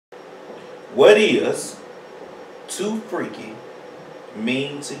What is too freaky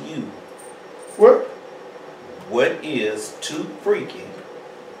mean to you? What? What is too freaky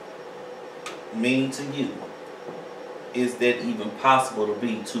mean to you? Is that even possible to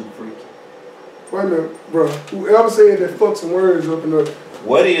be too freaky? Wait a minute, bro. Whoever said that fuck some words up in there.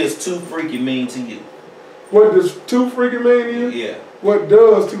 What is too freaky mean to you? What does too freaky mean to you? Yeah. What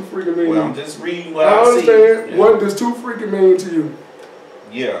does too freaky mean to you? Well, I'm just reading what I I see. understand. Yeah. What does too freaky mean to you?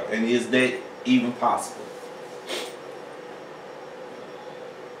 Yeah, and is that even possible?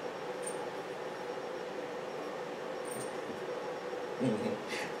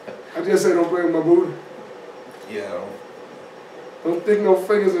 I just say don't play with my booty. Yeah. Don't stick no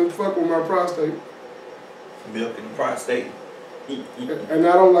fingers and fuck with my prostate. Milk in the prostate. And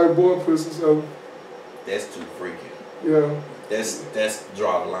I don't like boy pussy, so That's too freaky. yeah. That's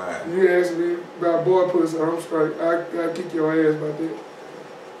draw the line. You ask me about boy pussy, I'm straight. I kick your ass about that.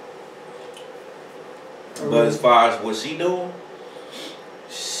 But as far as what she doing,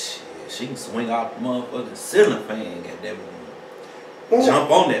 shit, she can swing out the motherfucking ceiling fan, goddamn it. Jump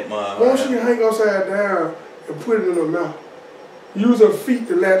on that motherfucker. Why don't she hang upside down and put it in her mouth? Use her feet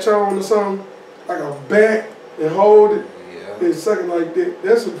to latch on or something, like a bat, and hold it. Yeah. And suck it like that.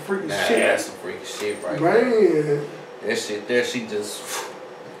 That's some freaky shit. That's some freaky shit right there. Man. That shit there, she just.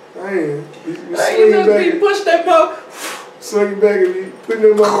 Man. You Hey, swing you it just be back. push that mother. Swing it back and be putting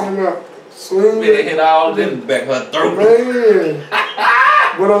them up in your mouth. Swing It it. hit all in the back of her throat. Man.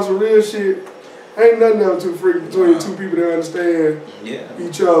 But on some real shit, ain't nothing else too freaky between two people that understand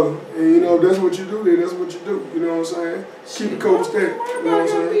each other. And you know, that's what you do, then that's what you do. You know what I'm saying? Keep it copacetic. You know what I'm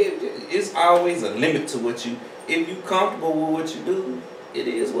saying? It's always a limit to what you. If you comfortable with what you do, it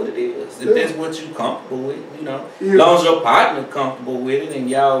is what it is. If Yeah. that's what you comfortable with, you know. Yeah. As long as your partner comfortable with it and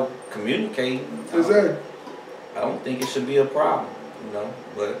y'all communicate, Exactly. I don't think it should be a problem, you know.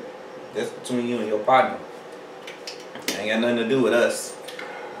 But that's between you and your partner. Ain't got nothing to do with us.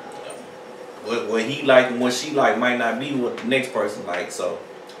 What he like and what she like might not be what the next person likes. So,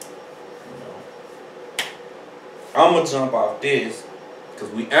 you know, I'm gonna jump off this because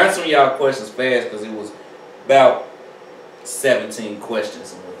we answering y'all questions fast because it was about 17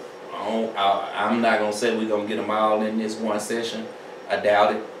 questions. I'm not gonna say we're gonna get them all in this one session. I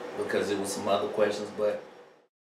doubt it because it was some other questions, but.